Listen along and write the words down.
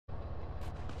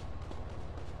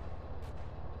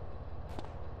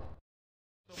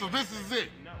So this is it.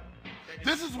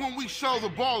 This is when we show the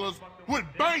ballers what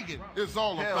banging is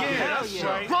all about. Yeah, that's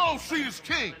right. Grove Street is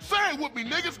king. Say it with me,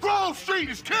 niggas. Grove Street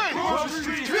is king. Grove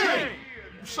Street is king.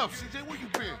 What's up, CJ? Where you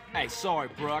been? Hey, sorry,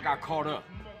 bro. I got caught up.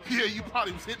 Yeah, you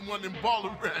probably was hitting one of them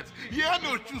baller rats. Yeah, I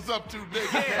know what you was up to,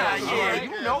 nigga. Yeah,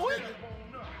 you know it.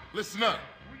 Listen up.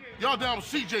 Y'all down with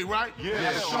CJ, right?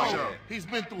 Yeah, sure. He's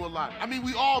been through a lot. I mean,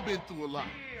 we all been through a lot.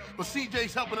 But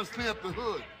CJ's helping us clean up the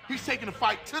hood. He's taking the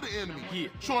fight to the enemy.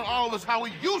 Showing all of us how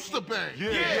he used to bang.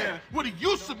 Yeah. What it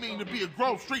used to mean to be a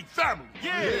Grove Street family.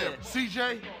 Yeah.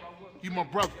 CJ, you my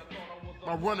brother.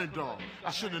 My running dog.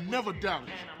 I should have never doubted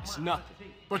you. It's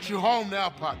nothing. But you're home now,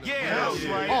 partner. Yeah, that's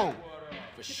right. Oh,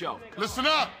 For sure. listen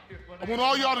up. I want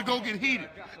all y'all to go get heated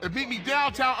and meet me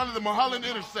downtown under the Mulholland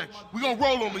intersection. We gonna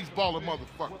roll on these baller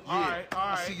motherfuckers. All right.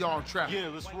 I'll see y'all in traffic. Yeah,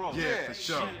 let's roll. Yeah, for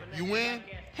sure. You in?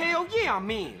 Hell yeah,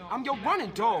 I'm in. I'm your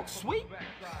running dog, sweet.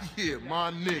 Yeah,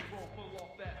 my nigga.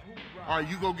 All right,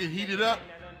 you go get heated up,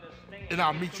 and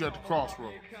I'll meet you at the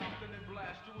crossroads.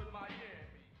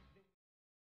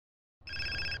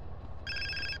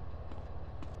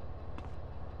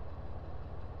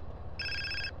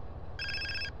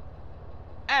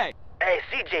 Hey, Hey,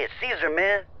 CJ, it's Caesar,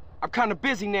 man. I'm kind of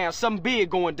busy now. Something big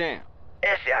going down.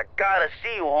 Este, I gotta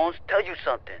see you, Holmes. Tell you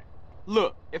something.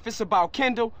 Look, if it's about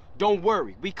Kendall, don't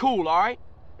worry. We cool, all right?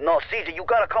 No, CJ, you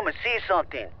gotta come and see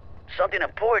something. Something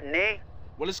important, eh?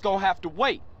 Well, it's gonna have to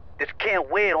wait. This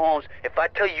can't wait, Holmes. If I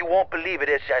tell you, you won't believe it,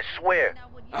 Este, I swear.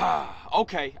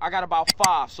 Okay. I got about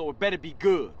 5, so it better be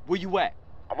good. Where you at?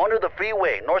 I'm under the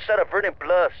freeway, north side of Verdant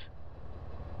Plus.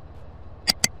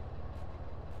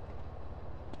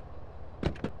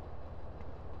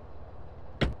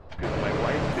 My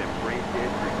wife's been brain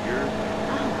dead for years.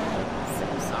 Oh, so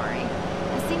sorry.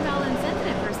 I seemed all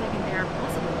insensitive for a second there,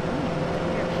 possibly ruining your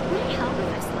career. Would it help if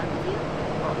I slept with you?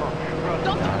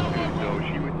 No,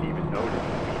 she wouldn't even notice.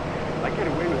 I get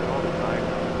away with it all the time.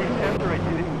 Even after I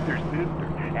did it with her sister.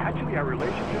 Actually, our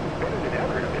relationship is better than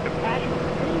ever. And the passion is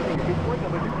amazing. It's like I'm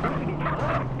a new person each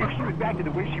time. If she was back to the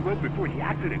way she was before the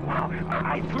accident, wow,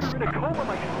 I'd put her in a coma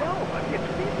myself. I mean, it's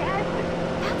fantastic.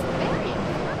 That's very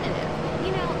informative.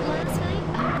 You know, last night,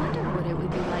 I wondered what it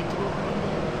would be like to be brain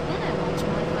dead. Then I watched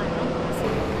my 5 uncles.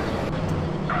 God, I'd like to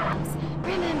live in that house.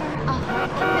 Remember, a heart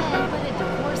can bend, but a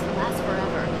divorce lasts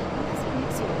forever. Unless it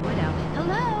makes you a widow.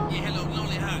 Hello? Yeah, hello,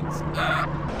 Lonely Hearts.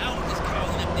 I was just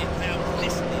calling up there because I was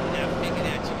listening and I figured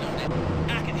out, you know, that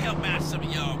I can help out some of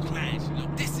y'all clients, you know.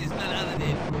 This is none other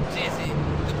than Jesse,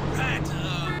 the proprietor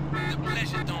of the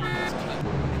Pleasure Domes Club.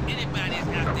 If anybody is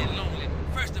out there lonely,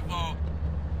 first of all,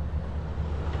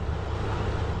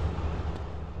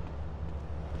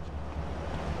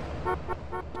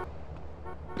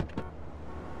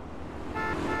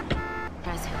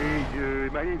 Hey,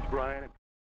 my name's Brian.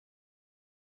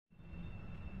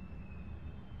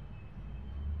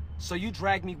 So you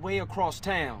dragged me way across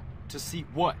town to see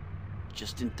what?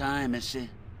 Just in time, Este.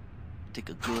 Take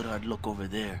a good hard look over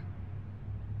there.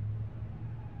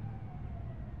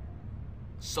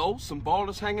 So, some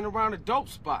ballers hanging around a dope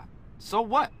spot. So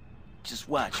what? Just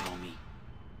watch, homie.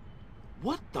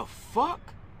 What the fuck?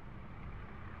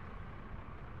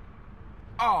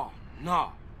 Oh,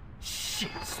 no. Shit,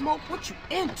 Smoke, what you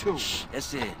into? Shh,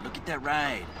 that's it. Look at that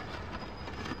ride.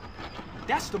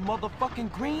 That's the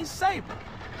motherfucking green sabre.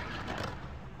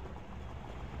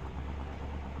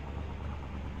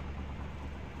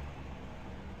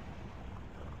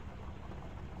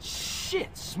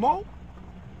 Shit, Smoke.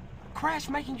 Crash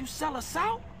making you sell us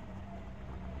out?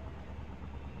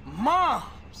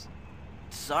 Moms!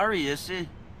 Sorry, Este.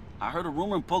 I heard a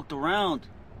rumor and poked around.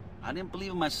 I didn't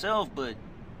believe it myself, but...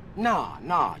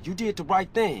 Nah, you did the right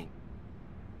thing.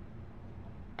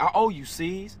 I owe you,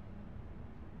 C's.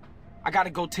 I gotta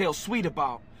go tell Sweet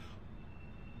about...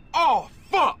 Oh,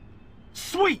 fuck!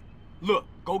 Sweet! Look,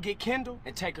 go get Kendall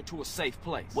and take her to a safe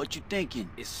place. What you thinking?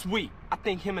 It's Sweet. I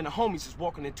think him and the homies is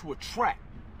walking into a trap.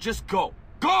 Just go.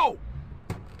 Go!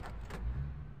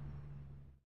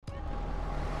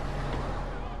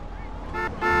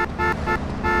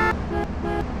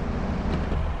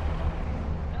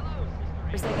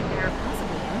 For a second there,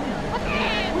 possibly ruining your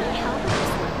career. Would it help if I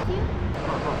slept with you?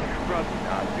 Probably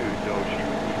not, dude. No, she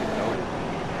wouldn't even notice.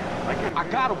 I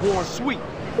gotta warn Sweet.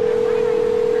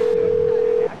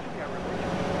 Actually, our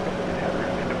relationship is better than ever.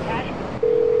 And the passion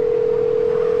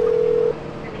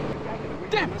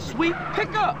is... Damn it, Sweet.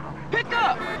 Pick up! Pick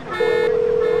up!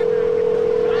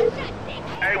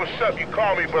 Hey, what's up? You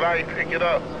call me, but I ain't pick it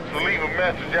up. So leave a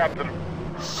message after the...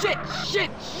 Shit!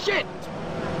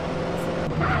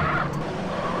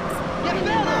 A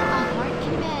heart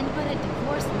can bend, but a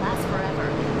divorce lasts forever.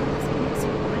 Unless it makes you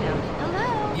a widow. Hello?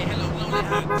 yeah, hello, Lonely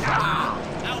Hearts.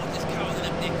 I was just calling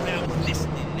up there because I was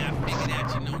listening and I figured out,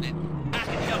 you know, that I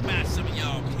can help out some of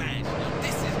y'all clients. You know,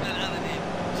 this is none other than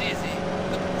Jesse,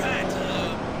 the proprietor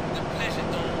of the Pleasure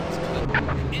Domes Club.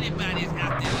 If anybody is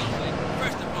out there lonely,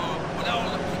 first of all, with all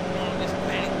the people on this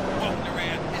planet walking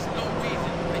around, there's no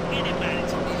reason for anybody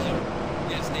to be lonely.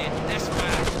 You understand? That's why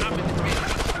I'm in the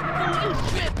business. You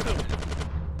shit them.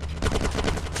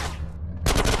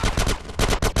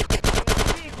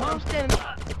 I'm standing.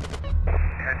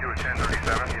 Head to a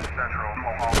 1037 in Central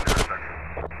Mohawk intersection.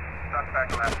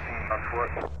 Suspect last seen on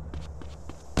foot.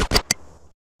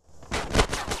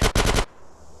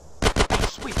 Oh,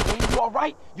 sweet, man. You all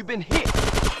right? You been hit.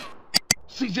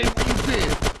 CJ, where you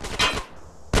been?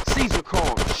 Caesar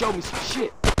called and showed me some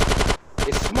shit.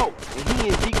 It's Smoke, and he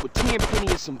in deep with 10 penny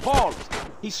and some ballers.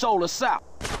 He sold us out.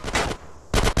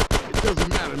 It doesn't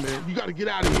matter, man. You gotta get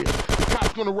out of here. The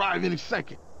cops gonna arrive any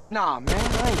second. Nah, man,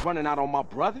 I ain't running out on my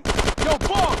brother. Yo,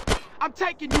 boy, I'm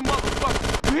taking you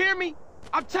motherfuckers. You hear me?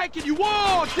 I'm taking you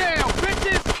all down,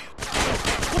 bitches!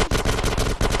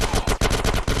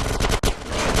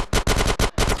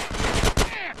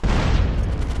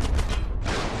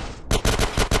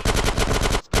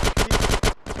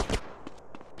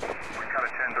 We got a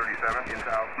 1037 in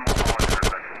South Mohawk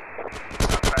intersection.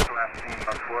 Suspect last seen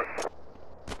on foot.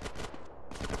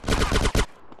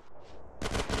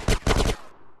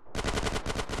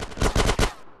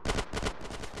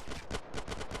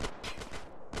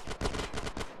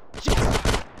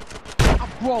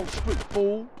 Wrong street,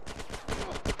 fool.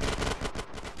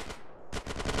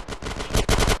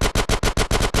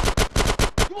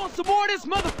 You want some more of this,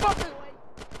 motherfucker?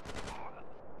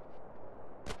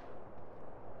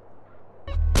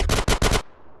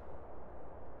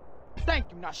 Thank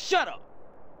you, now shut up.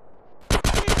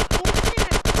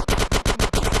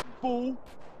 Fool.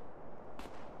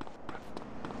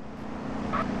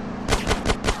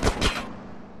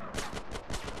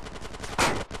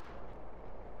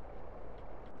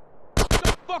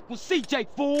 Fuck with CJ,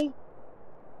 fool!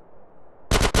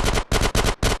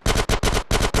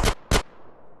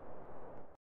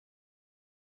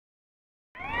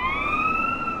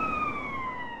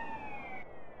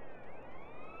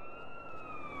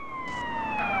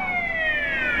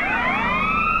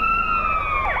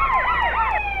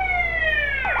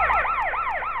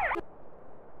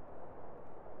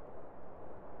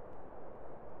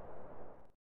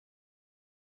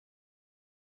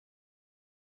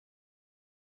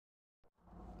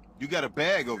 You got a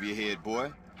bag over your head,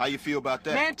 boy. How you feel about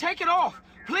that? Man, take it off.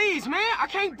 Please, man. I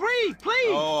can't breathe.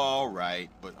 Please. Oh, all right.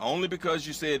 But only because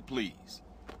you said please.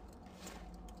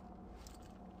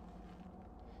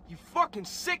 You fucking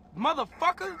sick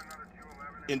motherfucker.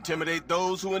 Intimidate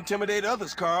those who intimidate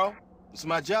others, Carl. It's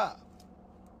my job.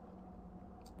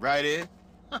 Right, Ed?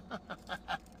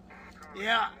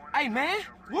 Yeah. Hey, man.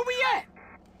 Where we at?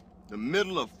 The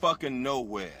middle of fucking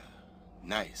nowhere.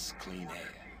 Nice, clean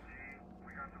air.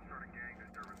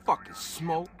 Fucking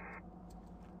Smoke.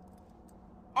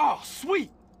 Oh, sweet.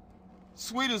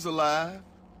 Sweet is alive.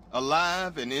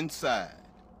 Alive and inside.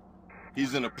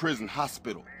 He's in a prison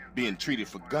hospital, being treated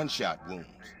for gunshot wounds.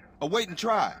 Awaiting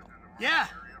trial. Yeah.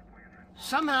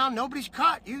 Somehow nobody's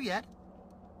caught you yet.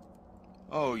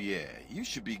 Oh, yeah. You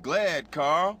should be glad,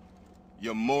 Carl.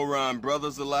 Your moron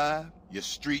brother's alive. Your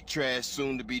street trash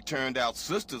soon-to-be turned-out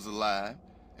sister's alive.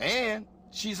 And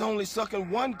she's only sucking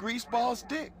one greaseball's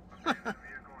dick.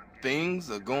 Things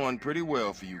are going pretty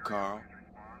well for you, Carl.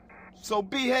 So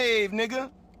behave, nigga.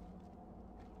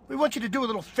 We want you to do a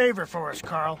little favor for us,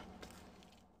 Carl.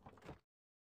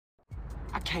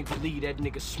 I can't believe that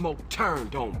nigga Smoke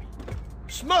turned on me.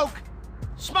 Smoke?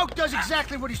 Smoke does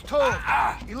exactly what he's told.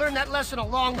 He learned that lesson a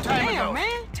long time ago. Damn,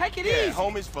 man. Take it Yeah, easy.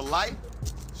 homies for life.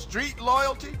 Street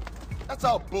loyalty. That's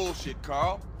all bullshit,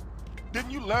 Carl. Didn't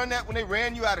you learn that when they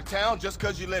ran you out of town just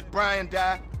because you let Brian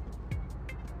die?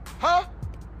 Huh?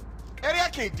 Eddie, I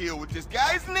can't deal with this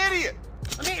guy. He's an idiot.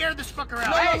 Let me air this fucker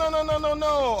out. No,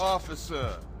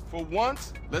 officer. For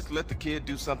once, let's let the kid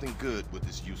do something good with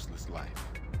his useless life.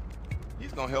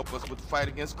 He's gonna help us with the fight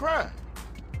against crime.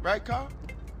 Right, Carl?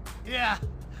 Yeah,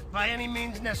 by any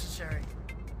means necessary.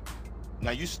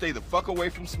 Now you stay the fuck away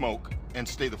from Smoke and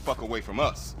stay the fuck away from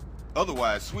us.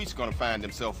 Otherwise, Sweet's gonna find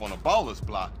himself on a baller's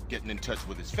block getting in touch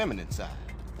with his feminine side.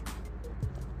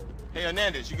 Hey,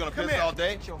 Hernandez, you gonna Come piss here. all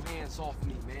day? Get your hands off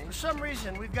me, man. For some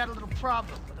reason, we've got a little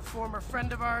problem with a former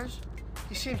friend of ours.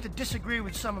 He seems to disagree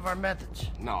with some of our methods.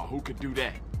 No, who could do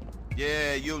that?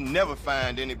 Yeah, you'll never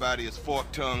find anybody as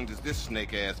fork-tongued as this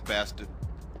snake-ass bastard.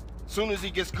 Soon as he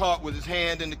gets caught with his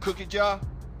hand in the cookie jar,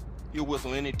 he'll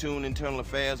whistle any tune Internal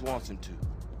Affairs wants him to.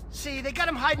 See, they got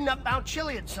him hiding up Mount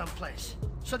Chiliad someplace.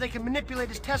 so they can manipulate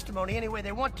his testimony any way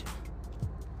they want to.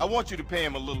 I want you to pay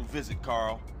him a little visit,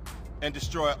 Carl, and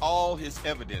destroy all his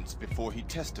evidence before he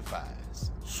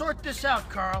testifies. Sort this out,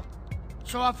 Carl,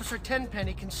 so Officer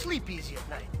Tenpenny can sleep easy at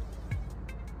night.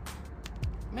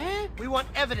 Man, we want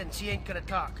evidence he ain't gonna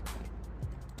talk.